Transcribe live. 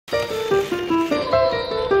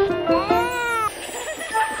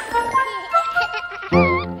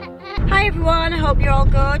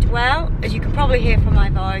good. Well, as you can probably hear from my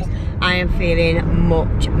voice, I am feeling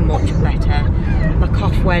much better. My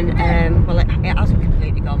cough went, well it hasn't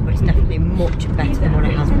completely gone, but it's definitely much better than what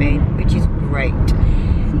it has been, which is great.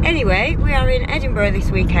 Anyway, we are in Edinburgh this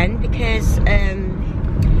weekend because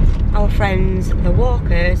our friends, the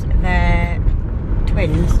Walkers, their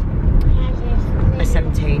twins, are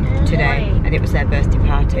 17 today, and it was their birthday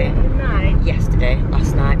party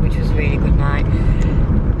last night, which was a really good night.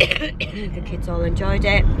 The kids all enjoyed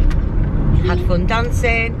it, had fun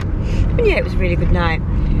dancing, and yeah, it was a really good night.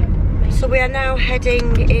 So we are now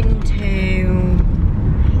heading into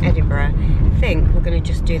Edinburgh. I think we're going to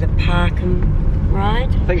just do the park and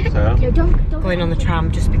ride. I think so. Going on the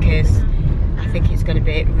tram just because I think it's going to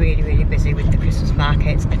be really busy with the Christmas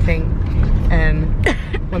markets. I think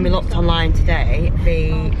when we looked online today,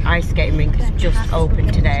 the ice skating rink has just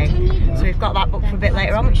opened today, so we've got that booked for a bit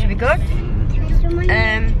later on, which should be good.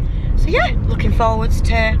 So yeah, looking forwards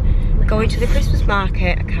to going to the Christmas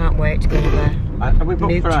market. I can't wait to go there. Are we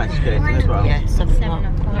booked for ice skating as well? Yeah, 7 o'clock.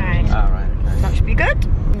 Alright, okay. That should be good.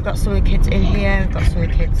 We've got some of the kids in here, we've got some of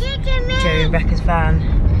the kids Jerry and Rebecca's van,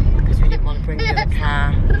 because we didn't want to bring the other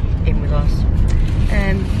car in with us.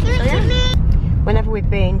 So yeah. Whenever we've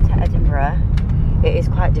been to Edinburgh, it is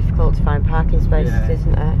quite difficult to find parking spaces,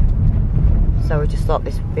 isn't it? So we just thought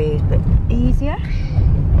this would be a bit easier.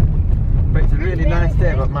 But it's a really nice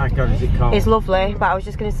day, but my God, is it cold? It's lovely, but I was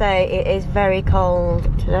just going to say it is very cold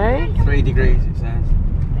today. 3 degrees it says.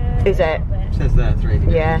 Is it? It says there 3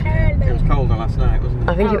 degrees. Yeah. It was colder last night, wasn't it?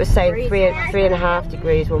 I think it was saying 3.5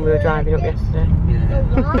 degrees when we were driving up yesterday.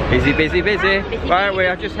 Yeah. Busy. Right, we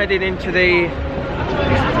are just heading into the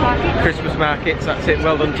Christmas markets. That's it.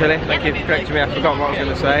 Well done, Tilly. Thank you for correcting me. I forgot what I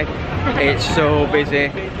was going to say. It's so busy.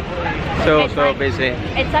 So busy.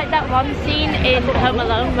 It's like that one scene in Home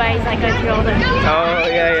Alone where he's like going through all the... Oh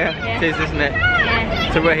yeah. It is, isn't it?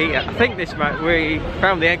 Yeah. So we're here. I think we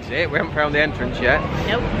found the exit. We haven't found the entrance yet.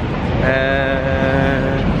 Nope.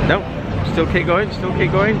 Nope. Still keep going. I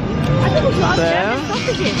think there's a lot of German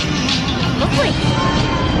sausages. Lovely.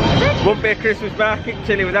 Won't be a Christmas market,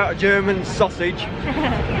 Tilly, without a German sausage. I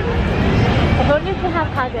wonder if they have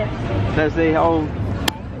haggis. There's the old...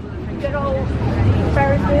 Good old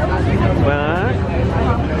Ferris wheel. Right.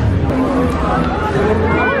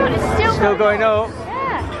 But it's still going up.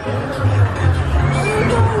 Yeah.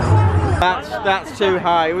 That's too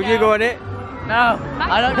high. Would you go on it? No,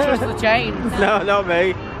 I don't trust the chains. No, not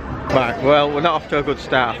me. Right, well, we're not off to a good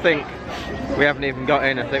start. I think we haven't even got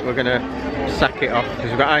in. I think we're going to sack it off because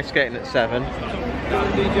we've got ice skating at 7. I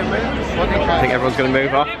think everyone's going to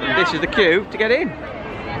move off. And this is the queue to get in.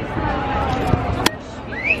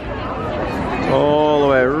 All the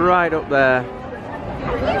way right up there.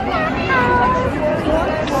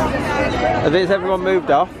 Has everyone moved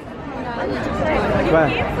off? Where?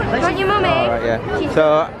 Want your mummy? Alright, yeah.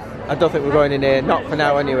 So, I don't think we're going in here. Not for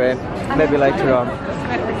now anyway. Maybe later on.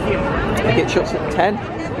 I think it shuts at 10.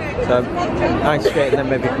 So, ice skate and then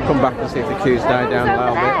maybe come back and see if the queues die down a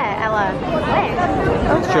little bit. Ella.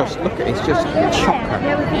 It's just, look at it, it's just chocker.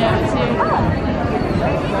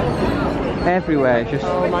 Everywhere, just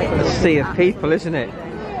a sea of people, isn't it?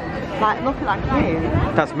 Like, look at that queue.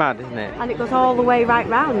 That's mad, isn't it? And it goes all the way right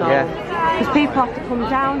round though. Yeah. Because people have to come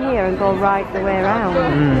down here and go right the way around.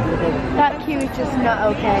 That queue is just not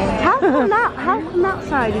okay. How come that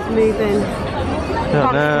side is moving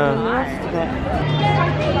faster than the rest of it?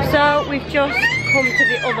 So we've just come to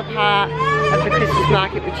the other part of the Christmas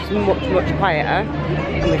market, which is much quieter,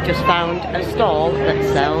 and we've just found a stall that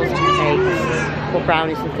sells cakes or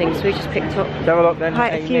brownies and things, so we just picked up have a look then.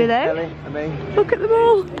 quite a few there. Look at them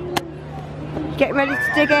all. Get ready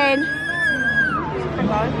to dig in.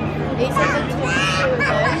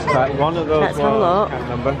 Right, one of those. Let's have a look. I can't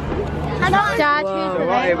remember. Dad, So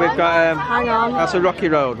what here we've got, hang on. that's a Rocky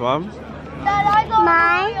Road one.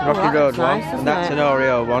 Mine. Rocky Road one, nice, and that's isn't an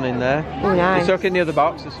Oreo one in there. Oh, nice. It's okay in the other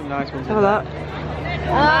box, there's some nice ones Have in a there. look.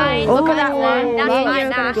 Mine. Look at that one. That's mine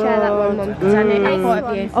now. Share that one, Mum.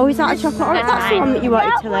 Oh, is that a chocolate orange? That's the one that you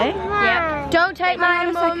wanted, Tilly. Yeah. Don't take Hang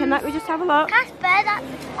on mine, a second, let me just have a look. Casper, that's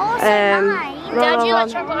also mine. Dad, you like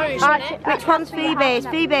chocolate orange, don't it? Which one's Phoebe's?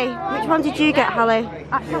 Phoebe, which one did you get, Hallie?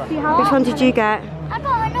 Which one did you get? I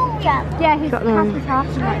got an Oreo. Yeah, he's Got none.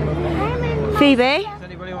 Phoebe,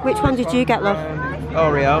 which one did you get, love?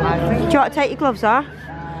 Oreo. Do you want to take your gloves off?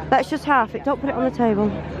 Let's just half it, don't put it on the table.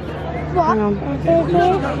 What? Hang on. I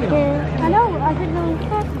know, I didn't know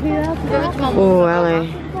who else. Oh, Ellie.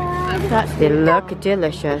 They look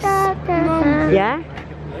delicious. Yeah?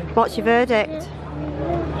 What's your verdict?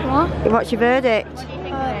 What? What's your verdict? Is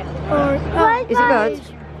it good?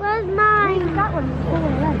 Where's mine? That one.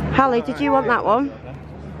 Hallie, did you want that one?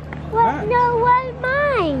 What? No, where's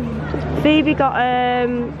mine? Phoebe got I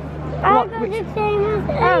got the same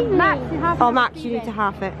as Max. Oh, Max, you need to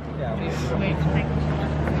half it.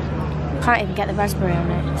 Can't even get the raspberry on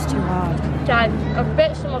it. It's too hard. Dad, a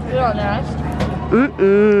bit some of it on there.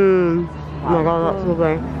 Mm-mm. Oh my god, that's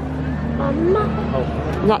lovely.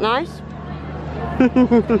 Is that nice?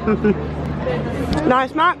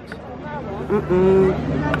 Nice, Max? Mm-mm.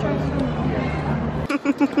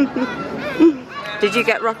 Did you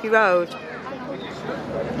get Rocky Road?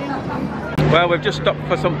 Well, we've just stopped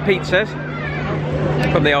for some pizzas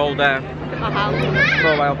from the old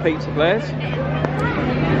mobile pizza place.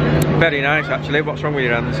 Very nice, actually. What's wrong with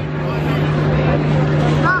your hands?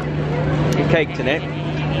 You caked in it.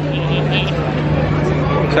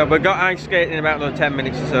 So we've got ice skating in about another 10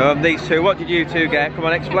 minutes or so. And these two, what did you two get? Come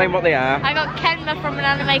on, explain what they are. I got Kenma from an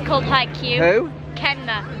anime called Haikyuu. Who?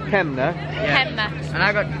 Kenma. Kemna. Yeah. Kenma. And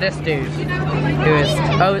I got this dude. Who is?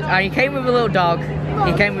 Oh, and he came with a little dog.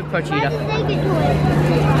 He came with Pochita.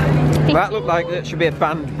 That looked like it should be a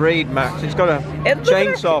banned breed, Max. It's got a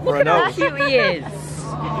chainsaw for a nose. Look at how cute he is.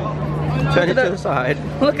 Turn it to the side.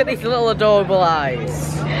 Look at these little adorable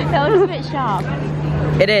eyes. That looks a bit sharp.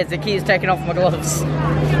 It is. It keeps taking off my gloves.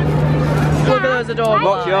 Look at those adorable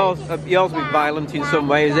What's eyes. yours? Yours will be violent in some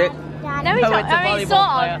way, is it? No, he's Oh, not. it's a I mean, volleyball sort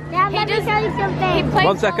player. of. Dad, He let me does. tell you He something. plays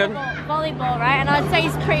 1 second. volleyball, right? And I'd say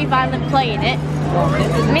he's pretty violent playing it.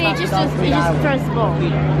 I mean, he just throws the ball.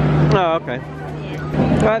 Oh, okay.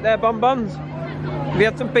 Right there, bonbons. Have you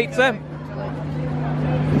had some pizza?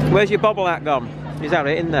 Where's your bobble hat gone? Is that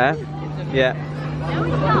it in there? Yeah.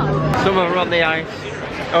 Some of them are on the ice.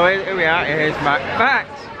 Oh, here we are. Here's Max. Max!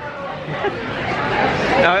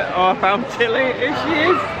 Oh, I found Tilly. Here she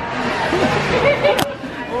is.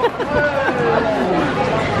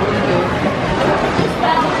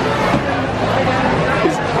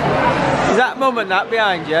 Is that Mum and that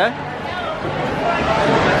behind you?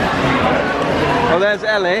 Oh, there's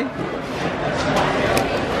Ellie.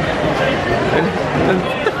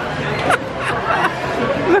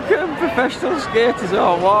 Look at them, professional skaters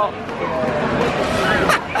or what?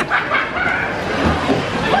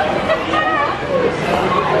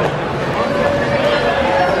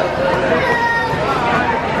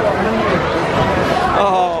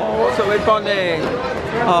 Oh, what's up with Bonnie?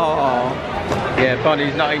 Oh, yeah,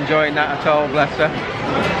 Bonnie's not enjoying that at all, bless her.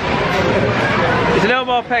 Is there no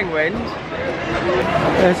more penguins?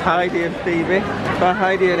 There's Heidi and Phoebe. Bye,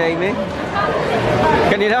 Heidi and Amy.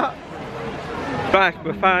 Can you not? Right,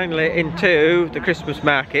 we're finally into the Christmas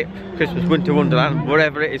market, Christmas Winter Wonderland,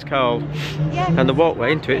 whatever it is called. And the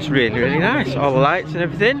walkway into it's really, really nice. All the lights and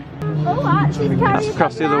everything. Oh, actually, That's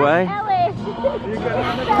across the other way.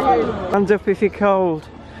 Hands up if you're cold.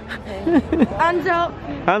 Hands up.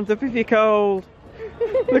 Hands up if you're cold.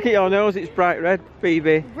 Look at your nose, it's bright red,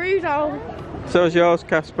 Phoebe. Rudolph. So's yours,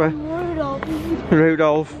 Casper. Rudolph.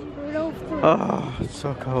 Rudolph. Rudolph. Oh, it's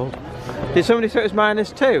so cold. Did somebody say it was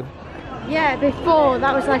 -2? Yeah, before,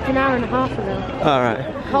 that was like an hour and a half ago. Alright.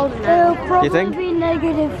 Cold now. It'll probably You think? be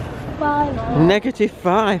 -5.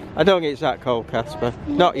 -5. I don't think it's that cold, Casper.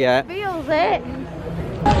 Not yet. Feels it.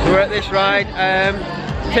 We're at this ride.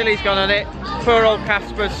 Tilly's gone on it. Poor old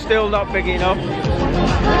Casper's still not big enough.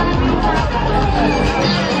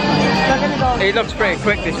 It looks pretty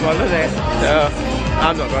quick, this one, doesn't it? No,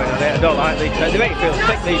 I'm not going on it. I don't like these. They make you feel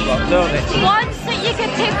sick, these ones, don't they? Ones that you can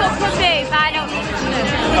pick up and move, I don't trust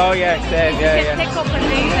them. Oh yeah, same, You yeah, can yeah. pick up and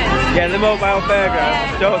move it. Yeah, the mobile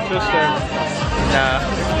fairgrounds. Don't trust them. Nah.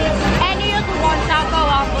 Any other ones I'll go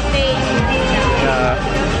on, but these. Nah.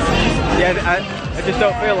 Yeah, I just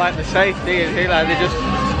don't feel like they're safe, do you? Like they just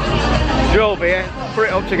drill me, put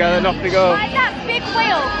it up together and off they go. Like that big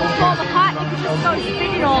wheel will fall apart, you can just go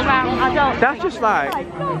spinning all around. I don't. That's just like,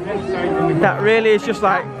 that really is just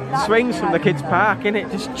like swings from the kids' park, innit?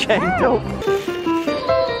 Just chained up.